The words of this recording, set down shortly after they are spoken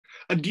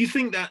And do you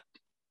think that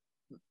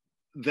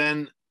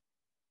then,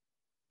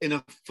 in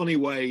a funny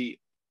way,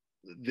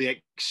 the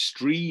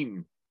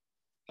extreme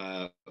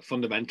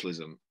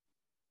fundamentalism,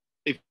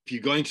 if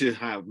you're going to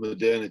have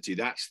modernity,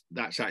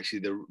 that's actually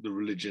the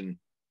religion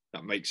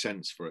that makes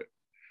sense for it,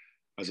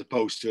 as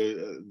opposed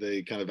to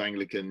the kind of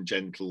Anglican,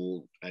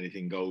 gentle,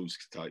 anything goes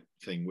type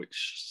thing,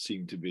 which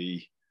seemed to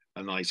be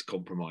a nice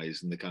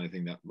compromise and the kind of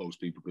thing that most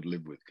people could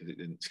live with because it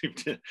didn't seem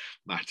to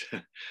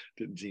matter,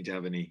 didn't seem to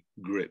have any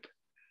grip.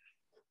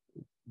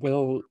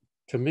 Well,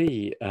 to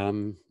me,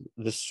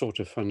 this sort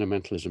of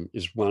fundamentalism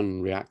is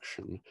one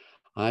reaction.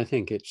 I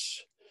think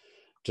it's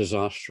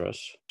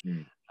disastrous,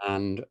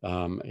 and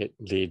it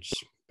leads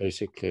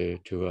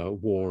basically to a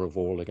war of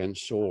all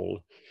against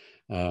all.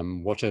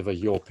 Whatever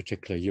your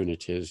particular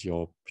unit is,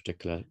 your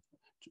particular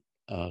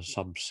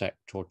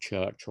subsect or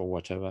church or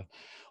whatever,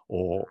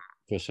 or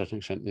to a certain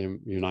extent the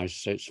United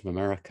States of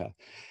America,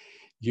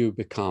 you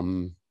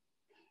become,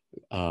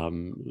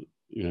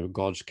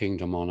 God's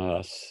kingdom on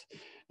earth.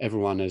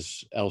 Everyone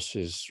else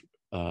is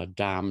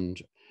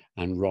damned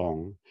and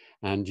wrong,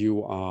 and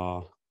you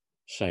are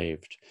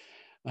saved.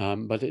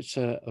 But it's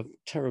a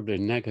terribly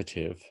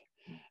negative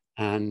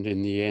and,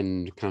 in the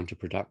end,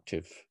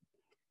 counterproductive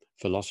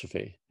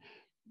philosophy,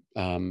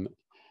 and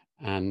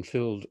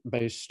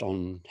based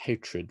on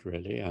hatred,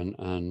 really,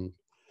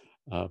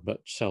 but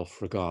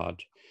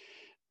self-regard.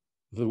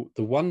 The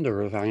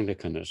wonder of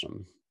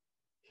Anglicanism,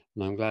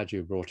 and I'm glad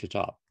you brought it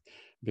up,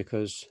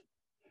 because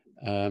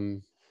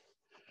I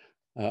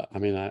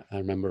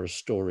remember a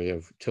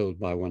story told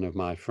by one of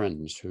my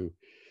friends who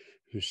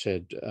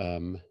said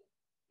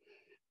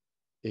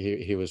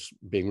he was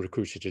being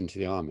recruited into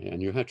the army,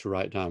 and you had to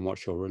write down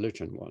what your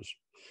religion was.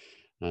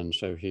 And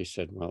so he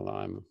said, well,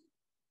 I'm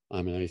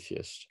an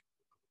atheist.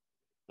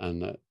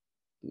 And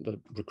the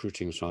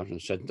recruiting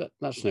sergeant said,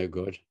 that's no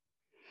good.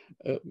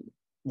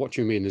 What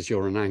you mean is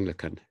you're an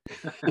Anglican.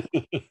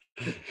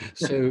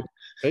 So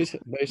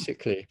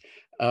basically,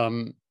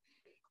 the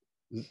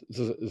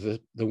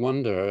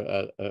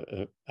wonder,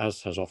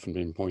 as has often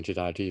been pointed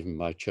out even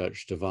by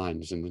church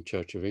divines in the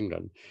Church of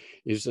England,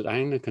 is that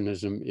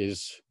Anglicanism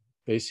is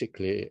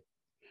basically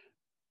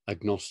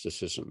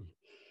agnosticism.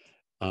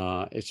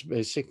 It's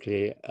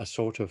basically a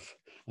sort of,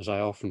 as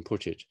I often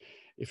put it,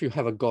 if you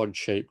have a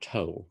God-shaped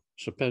hole,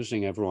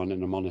 supposing everyone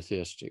in a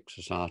monotheistic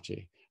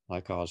society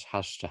like ours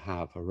has to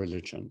have a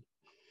religion.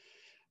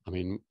 I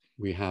mean,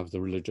 we have the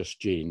religious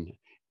gene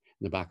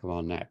in the back of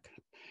our neck.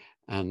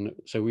 And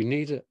so we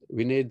need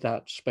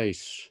that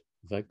space,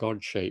 that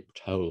God-shaped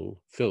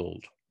hole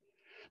filled.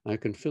 Now you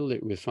can fill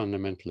it with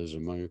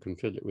fundamentalism, or you can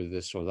fill it with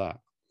this or that.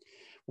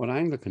 What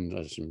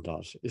Anglicanism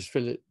does is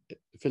fill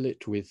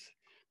it with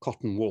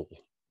cotton wool.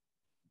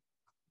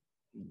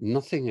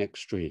 Nothing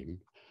extreme,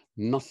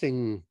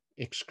 nothing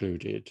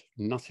excluded,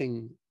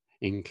 nothing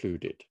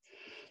included.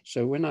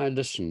 So when I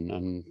listen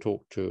and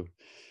talk to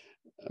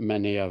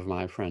many of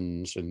my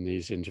friends in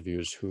these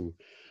interviews who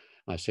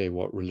I say,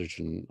 what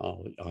religion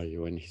are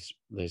you? And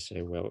they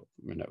say, well,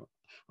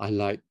 I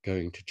like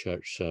going to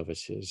church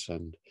services,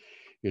 and,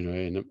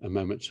 in a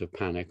moments of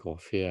panic or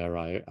fear,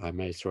 I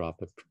may throw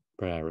up a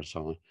prayer and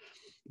so on.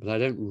 But I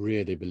don't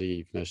really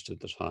believe most of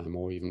the time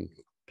or even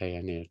pay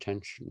any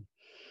attention.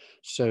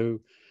 So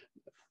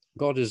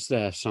God is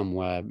there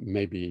somewhere,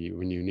 maybe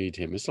when you need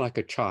him. It's like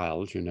a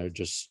child,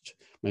 just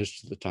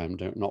most of the time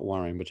not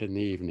worrying, but in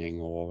the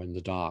evening or in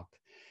the dark,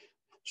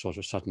 sort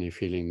of suddenly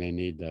feeling they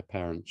need their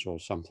parents or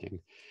something.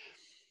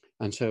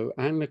 And so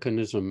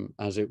Anglicanism,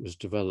 as it was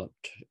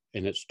developed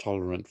in its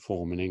tolerant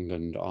form in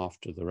England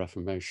after the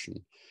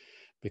Reformation,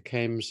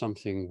 became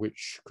something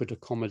which could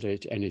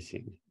accommodate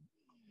anything.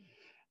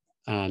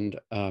 And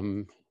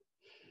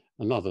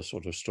another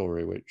sort of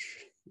story,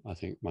 which I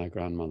think my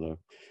grandmother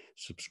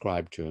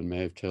subscribed to and may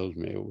have told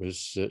me,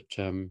 was that,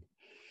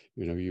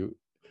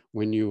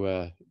 when you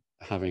were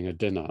having a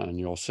dinner and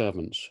your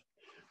servants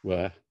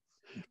were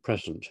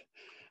present,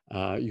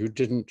 you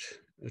didn't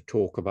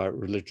talk about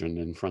religion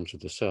in front of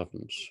the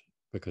servants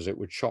because it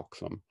would shock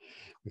them,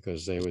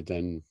 because they would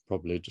then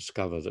probably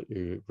discover that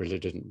you really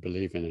didn't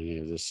believe in any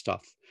of this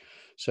stuff.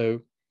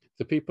 So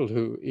the people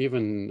who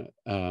even,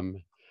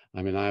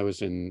 I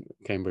was in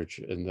Cambridge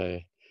in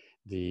the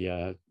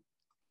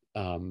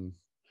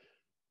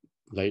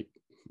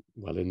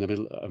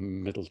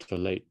middle to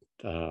late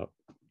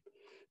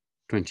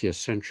 20th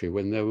century,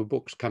 when there were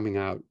books coming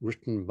out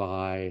written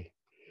by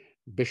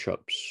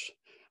bishops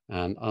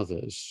and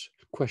others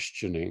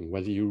questioning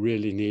whether you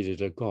really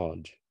needed a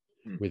God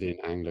within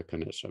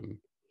Anglicanism.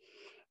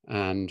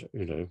 And,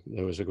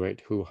 there was a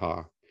great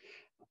hoo-ha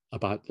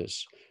about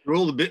this.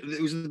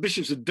 It was the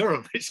bishops of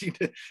Durham.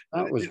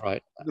 That was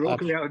right. They're all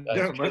coming out of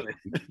Durham, weren't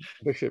they?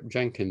 Bishop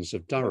Jenkins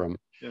of Durham.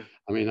 Yeah.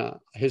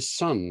 His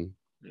son,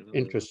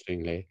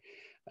 interestingly,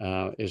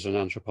 is an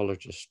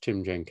anthropologist,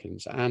 Tim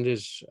Jenkins, and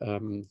is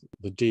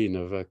the dean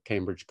of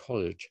Cambridge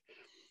College,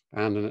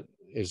 and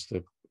is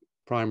the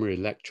primary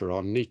lecturer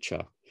on Nietzsche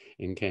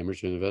in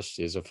Cambridge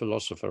University as a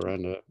philosopher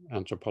and an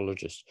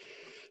anthropologist.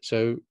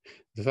 So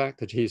the fact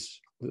that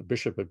he's the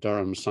Bishop of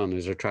Durham's son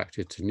is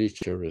attracted to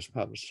Nietzsche is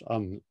perhaps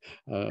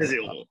Is it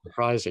all?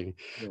 surprising.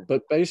 Yeah.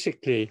 But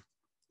basically,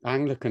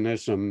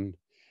 Anglicanism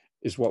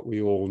is what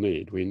we all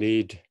need. We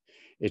need,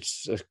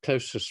 it's the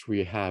closest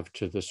we have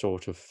to the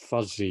sort of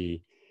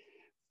fuzzy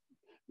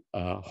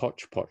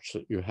hodgepodge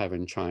that you have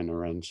in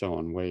China and so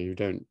on, where you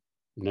don't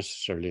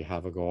necessarily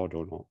have a God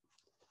or not.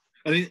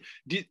 I mean,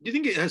 do you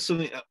think it has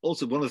something?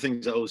 Also, one of the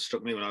things that always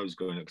struck me when I was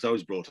growing up, because I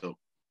was brought up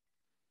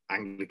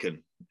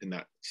Anglican in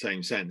that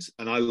same sense,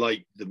 and I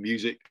like the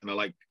music, and I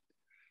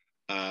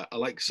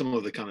like some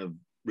of the kind of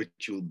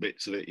ritual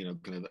bits of it, you know,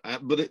 kind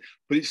of. But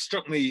it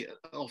struck me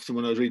often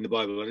when I was reading the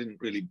Bible. I didn't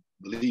really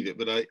believe it,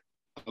 but I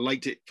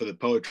liked it for the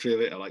poetry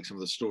of it. I like some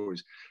of the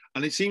stories,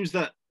 and it seems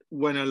that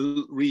when I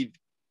read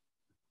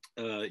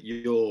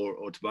your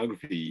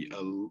autobiography,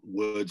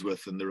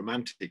 Wordsworth and the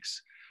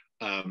Romantics.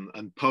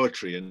 And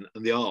poetry and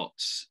the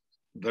arts,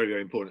 very,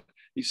 very important.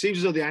 It seems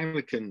as though the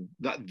Anglican,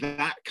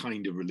 that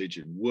kind of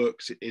religion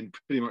works in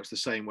pretty much the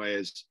same way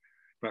as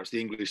perhaps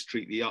the English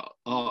treat the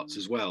arts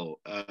as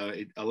well.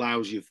 It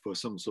allows you for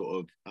some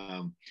sort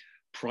of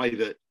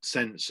private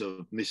sense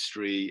of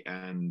mystery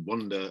and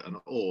wonder and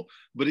awe,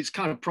 but it's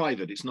kind of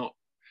private. It's not,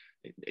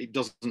 it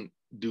doesn't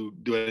do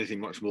anything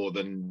much more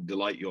than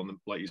delight you on the,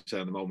 like you say,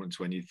 on the moments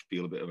when you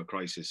feel a bit of a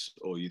crisis,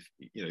 or you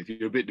know, if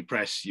you're a bit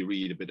depressed, you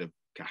read a bit of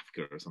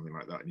Kafka or something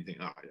like that, and you think,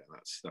 yeah,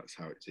 that's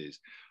how it is.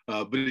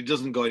 But it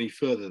doesn't go any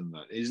further than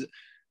that.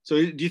 So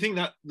do you think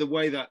that the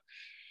way that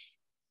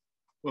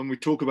when we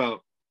talk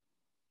about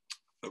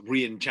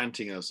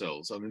re-enchanting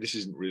ourselves, I mean, this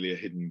isn't really a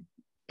hidden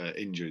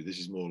injury. This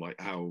is more like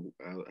how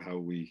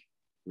we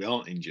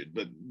aren't injured,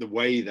 but the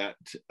way that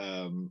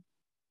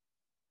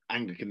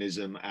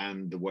Anglicanism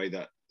and the way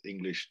that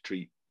English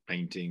treat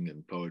painting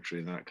and poetry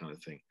and that kind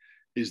of thing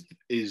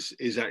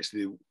is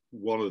actually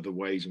one of the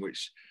ways in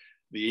which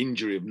the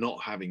injury of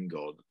not having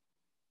God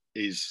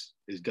is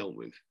dealt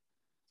with.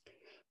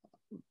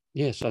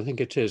 Yes, I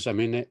think it is. I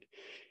mean,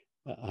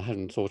 I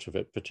hadn't thought of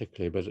it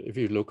particularly, but if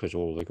you look at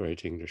all the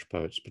great English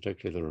poets,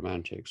 particularly the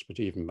Romantics, but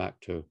even back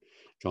to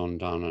John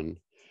Donne and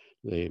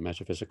the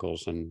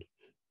Metaphysicals, and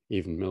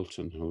even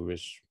Milton, who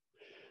is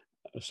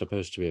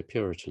supposed to be a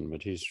Puritan,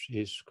 but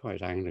he's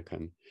quite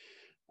Anglican.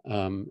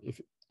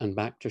 And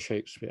back to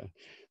Shakespeare,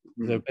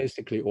 they're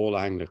basically all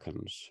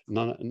Anglicans.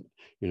 None,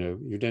 you know,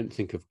 you don't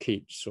think of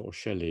Keats or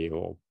Shelley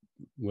or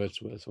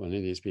Wordsworth or any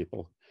of these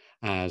people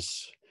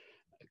as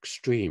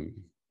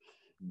extreme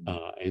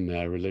in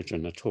their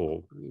religion at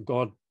all.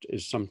 God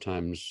is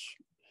sometimes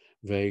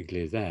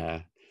vaguely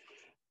there,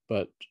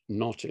 but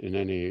not in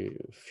any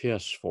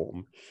fierce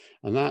form.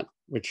 And that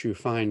which you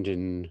find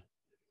in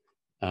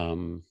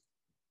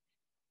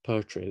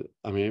poetry,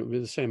 I mean, it would be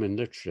the same in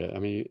literature. I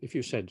mean, if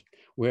you said,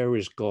 where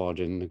is God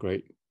in the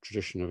great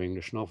tradition of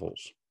English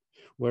novels?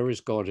 Where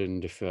is God in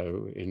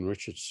Defoe, in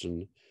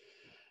Richardson,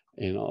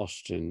 in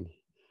Austen,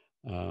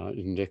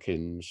 in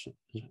Dickens?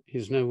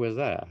 He's nowhere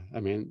there. I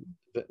mean,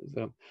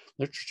 the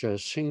literature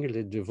is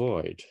singularly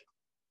devoid.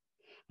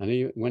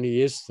 And when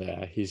he is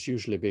there, he's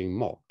usually being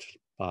mocked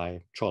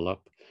by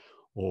Trollope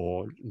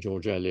or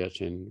George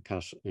Eliot in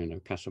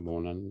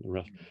Casaubon and the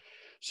rest.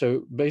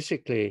 So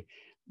basically,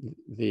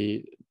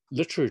 the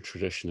literary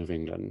tradition of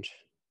England,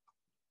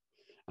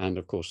 and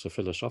of course the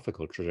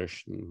philosophical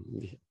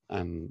tradition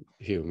and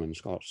Hume and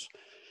Scots,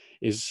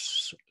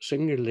 is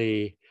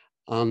singularly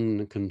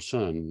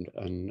unconcerned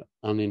and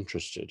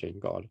uninterested in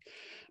God.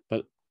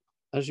 But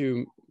as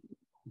you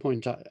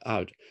point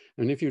out,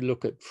 and if you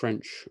look at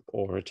French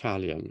or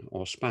Italian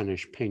or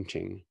Spanish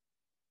painting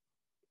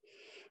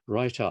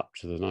right up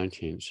to the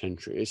 19th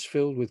century, it's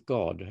filled with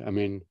God. I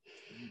mean,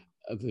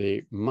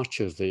 much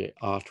of the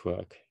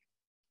artwork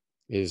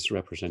is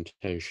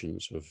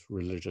representations of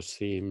religious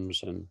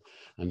themes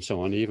and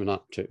so on, even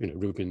up to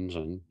Rubens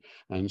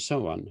and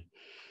so on.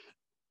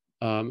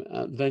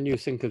 Then you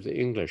think of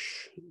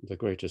the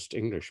greatest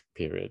English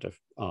period of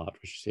art,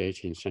 which is the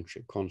 18th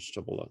century,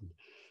 Constable and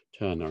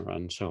Turner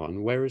and so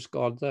on. Where is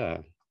God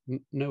there?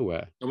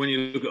 Nowhere. And when you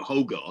look at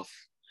Hogarth,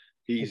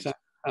 he's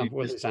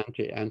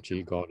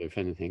anti-God, if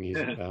anything. He's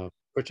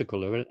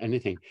critical of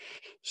anything.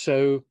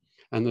 So,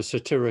 and the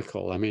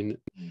satirical, I mean,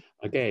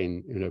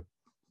 again,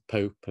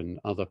 Pope and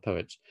other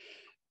poets.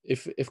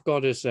 If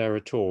God is there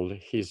at all,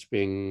 he's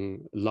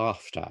being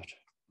laughed at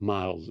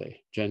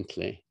mildly,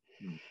 gently.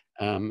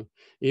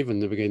 Even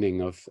the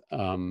beginning of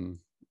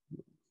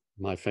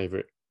my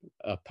favorite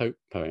Pope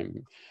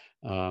poem,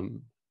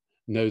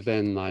 know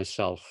then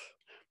thyself,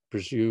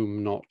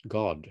 presume not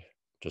God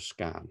to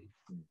scan.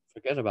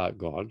 Forget about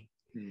God.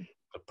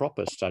 The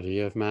proper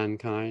study of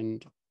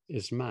mankind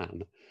is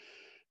man.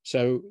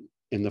 So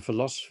in the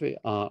philosophy,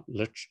 art,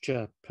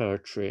 literature,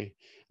 poetry,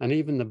 and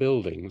even the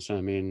buildings,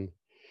 I mean,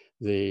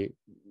 the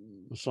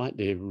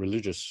slightly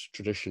religious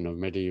tradition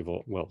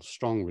of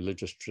strong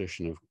religious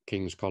tradition of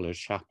King's College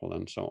Chapel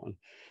and so on,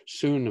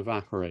 soon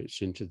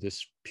evaporates into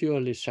this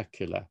purely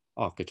secular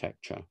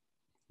architecture,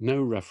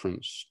 no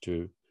reference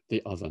to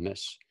the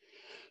otherness.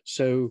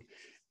 So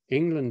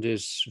England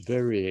is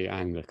very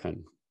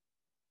Anglican,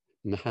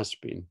 and has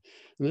been.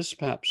 And this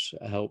perhaps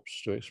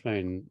helps to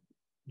explain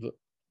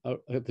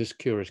this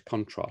curious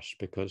contrast,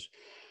 because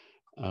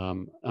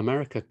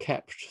America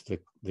kept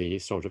the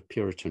sort of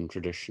Puritan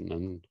tradition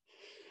and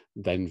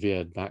then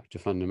veered back to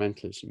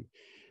fundamentalism.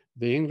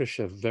 The English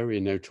are very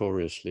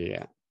notoriously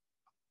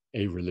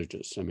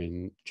a-religious. I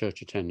mean,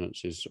 church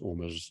attendance is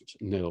almost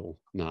nil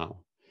now.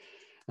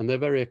 And they're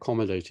very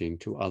accommodating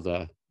to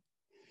other.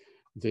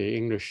 The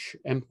English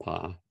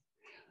Empire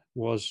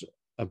was,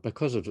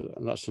 because of,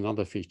 that's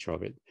another feature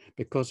of it,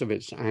 because of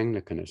its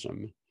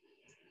Anglicanism,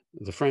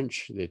 the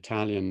French, the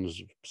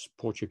Italians,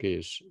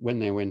 Portuguese, when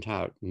they went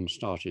out and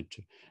started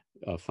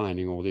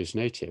finding all these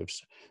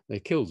natives, they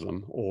killed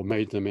them or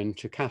made them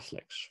into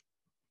Catholics.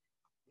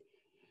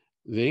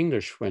 The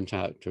English went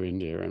out to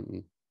India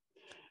and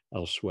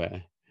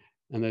elsewhere,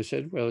 and they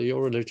said, well,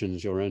 your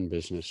religion's your own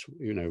business.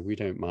 You know, we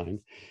don't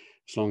mind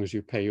as long as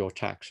you pay your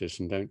taxes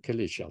and don't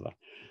kill each other.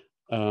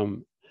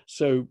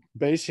 So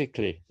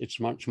basically, it's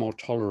much more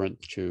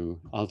tolerant to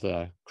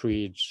other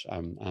creeds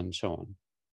and so on.